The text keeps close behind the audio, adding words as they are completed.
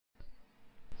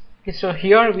Okay, so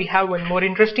here we have one more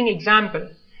interesting example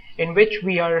in which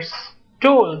we are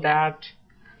told that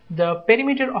the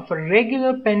perimeter of a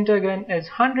regular pentagon is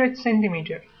 100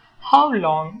 centimeter. How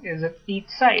long is it each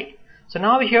side? So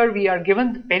now here we are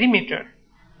given the perimeter,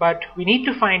 but we need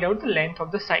to find out the length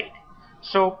of the side.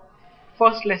 So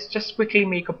first let's just quickly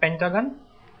make a pentagon,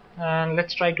 and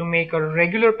let's try to make a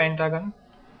regular pentagon.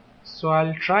 So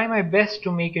I'll try my best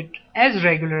to make it as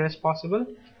regular as possible.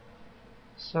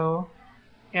 So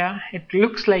yeah, it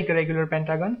looks like a regular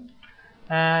pentagon,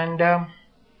 and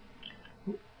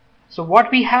so what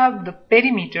we have, the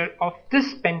perimeter of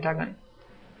this pentagon,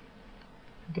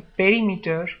 the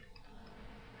perimeter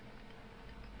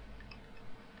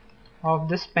of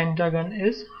this pentagon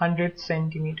is 100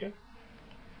 centimeter.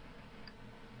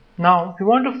 Now we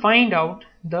want to find out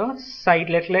the side.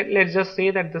 Let's just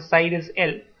say that the side is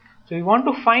L. So we want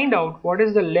to find out what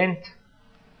is the length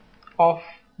of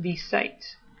these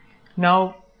sides.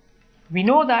 Now we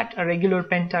know that a regular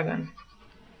pentagon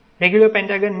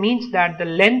means that the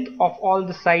length of all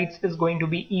the sides is going to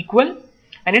be equal,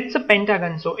 and it's a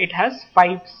pentagon, so it has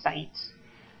 5 sides.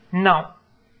 Now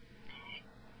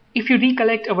if you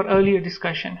recollect our earlier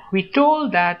discussion, we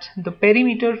told that the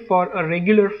perimeter for a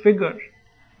regular figure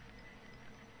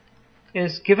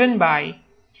is given by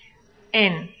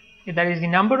n, that is the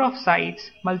number of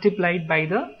sides multiplied by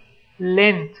the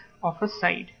length of a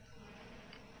side.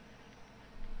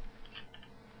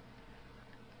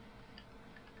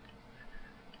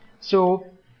 So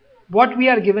what we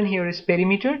are given here is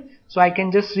perimeter, so I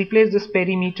can just replace this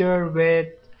perimeter with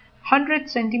 100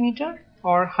 centimeter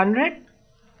or 100,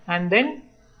 and then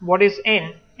what is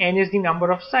n? N is the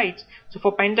number of sides. So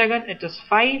for pentagon it is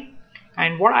 5,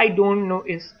 and what I don't know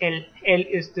is L. L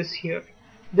is this here.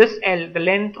 This L, the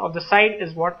length of the side,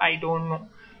 is what I don't know.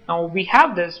 Now we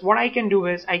have this. What I can do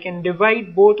is I can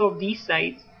divide both of these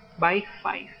sides by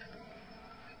 5.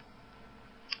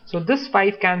 So this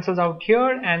 5 cancels out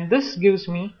here, and this gives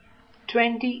me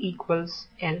 20 equals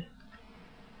L.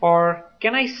 Or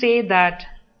can I say that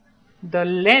the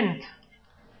length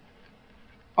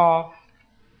of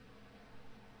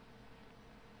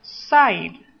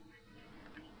side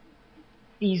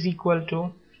is equal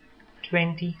to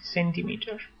 20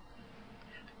 centimeter.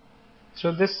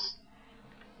 So this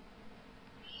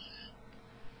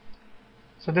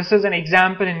is an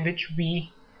example in which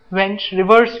we went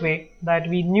reverse way, that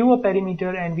we knew a perimeter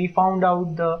and we found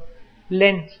out the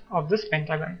length of this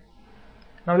pentagon.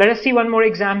 Now let us see one more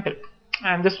example,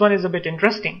 and this one is a bit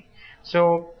interesting.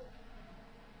 So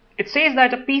it says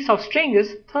that a piece of string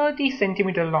is 30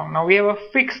 centimeter long. Now we have a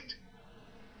fixed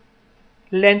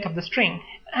length of the string,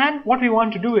 and what we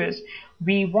want to do is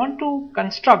we want to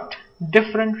construct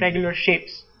different regular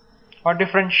shapes or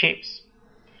different shapes.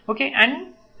 Okay,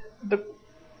 and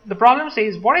the problem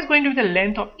says what is going to be the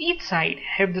length of each side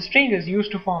if the string is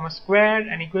used to form a square,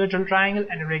 an equilateral triangle,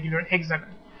 and a regular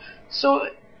hexagon. So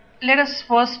let us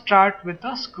first start with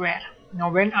a square.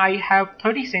 Now when I have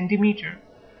 30 centimeter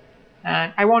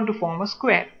and I want to form a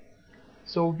square,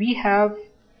 so we have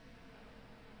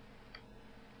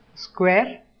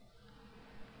square.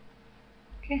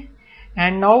 Okay,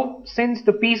 and now since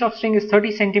the piece of string is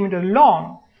 30 centimeter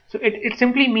long, so it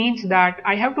simply means that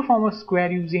I have to form a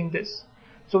square using this.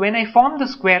 So when I form the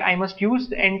square, I must use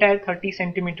the entire 30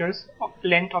 centimeters of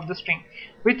length of the string,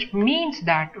 which means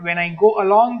that when I go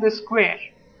along the square,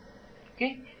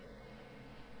 okay,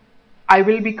 I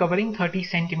will be covering 30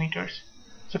 centimeters.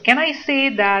 So can I say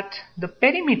that the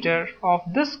perimeter of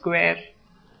this square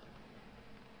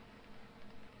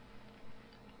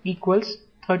equals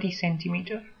 30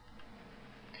 centimeter?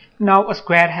 Now a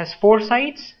square has 4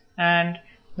 sides, and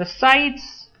the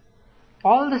sides,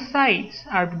 all the sides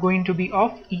are going to be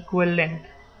of equal length,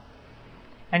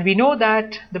 and we know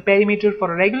that the perimeter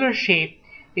for a regular shape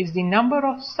is the number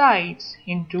of sides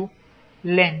into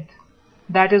length.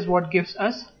 That is what gives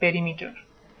us perimeter.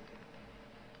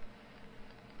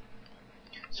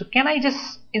 So can I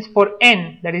just, for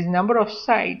n, that is number of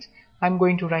sides, I'm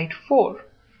going to write 4.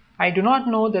 I do not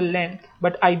know the length,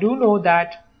 but I do know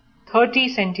that 30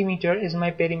 centimeter is my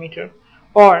perimeter,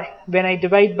 or when I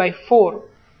divide by 4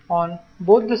 on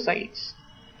both the sides,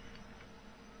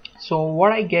 so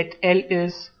what I get, L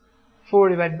is 4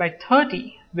 divided by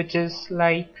 30, which is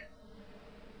like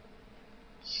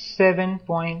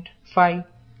 7.5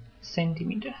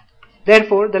 centimeter.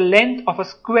 Therefore the length of a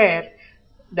square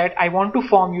that I want to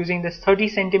form using this 30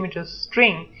 centimeter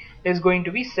string is going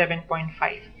to be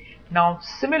 7.5. Now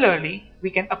similarly we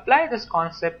can apply this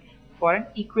concept for an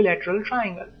equilateral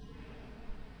triangle.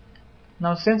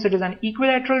 Now since it is an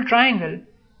equilateral triangle,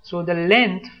 so the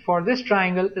length for this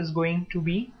triangle is going to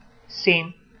be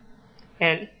same,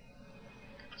 L.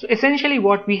 So essentially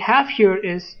what we have here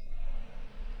is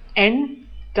n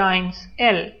times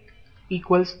L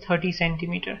equals 30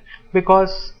 centimeter,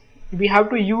 because we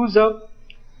have to use up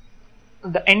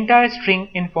the entire string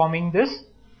in forming this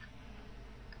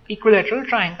equilateral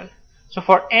triangle. So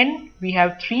for n we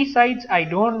have 3 sides, I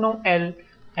don't know L,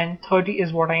 and 30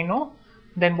 is what I know.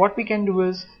 Then what we can do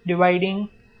is dividing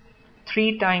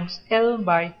 3 times L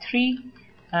by 3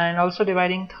 and also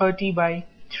dividing 30 by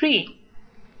 3.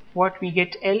 What we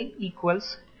get, L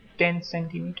equals 10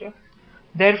 centimeter.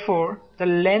 Therefore, the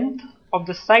length of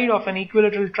the side of an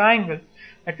equilateral triangle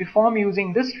that we form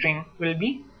using this string will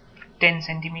be 10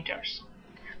 centimeters.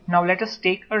 Now let us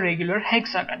take a regular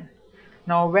hexagon.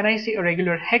 Now when I say a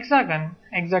regular hexagon,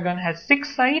 hexagon has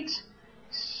 6 sides,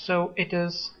 so it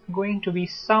is going to be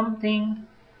something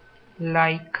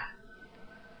like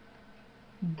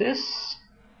this.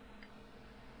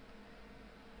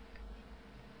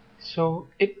 So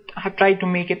I have tried to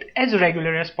make it as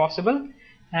regular as possible,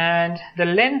 and the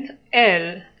length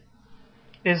L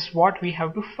is what we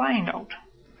have to find out.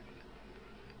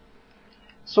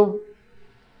 So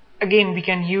again we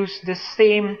can use the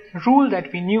same rule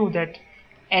that we knew, that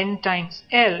n times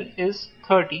L is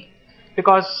 30,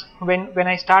 because when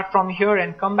I start from here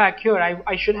and come back here,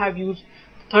 I should have used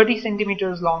 30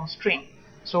 centimeters long string.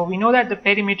 So we know that the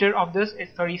perimeter of this is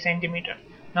 30 centimeter.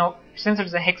 Now since it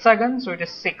is a hexagon, so it is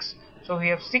 6. So we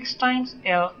have 6 times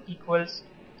L equals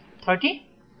 30,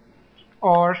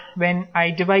 or when I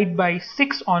divide by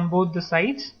 6 on both the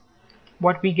sides,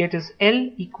 what we get is L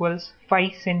equals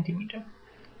 5 centimeter.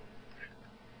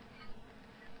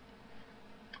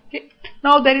 Okay.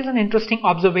 Now there is an interesting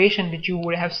observation which you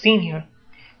would have seen here.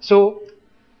 So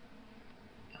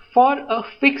for a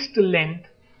fixed length,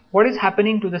 what is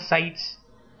happening to the sides?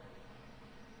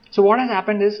 So what has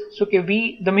happened is, so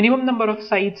okay, the minimum number of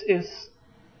sides is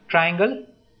triangle.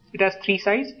 It has 3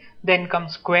 sides, then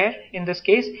comes square in this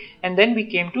case, and then we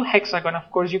came to hexagon.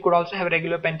 Of course you could also have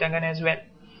regular pentagon as well,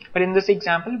 but in this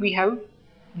example we have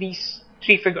these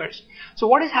 3 figures. So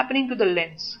what is happening to the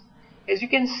lengths? As you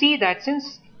can see that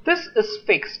since this is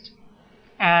fixed,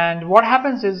 and what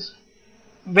happens is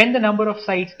when the number of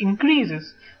sides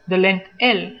increases, the length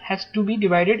L has to be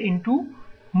divided into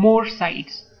more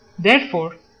sides.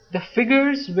 Therefore the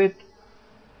figures with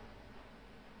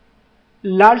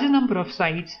larger number of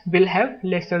sides will have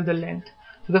lesser the length.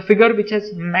 So the figure which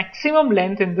has maximum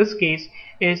length in this case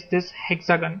is this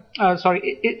hexagon,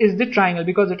 is the triangle,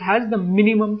 because it has the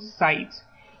minimum sides,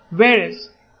 whereas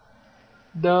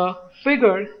the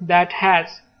figure that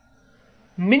has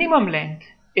minimum length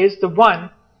is the one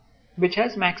which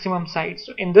has maximum sides.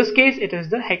 So in this case it is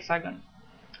the hexagon.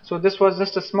 So this was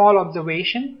just a small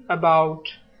observation about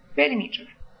perimeter.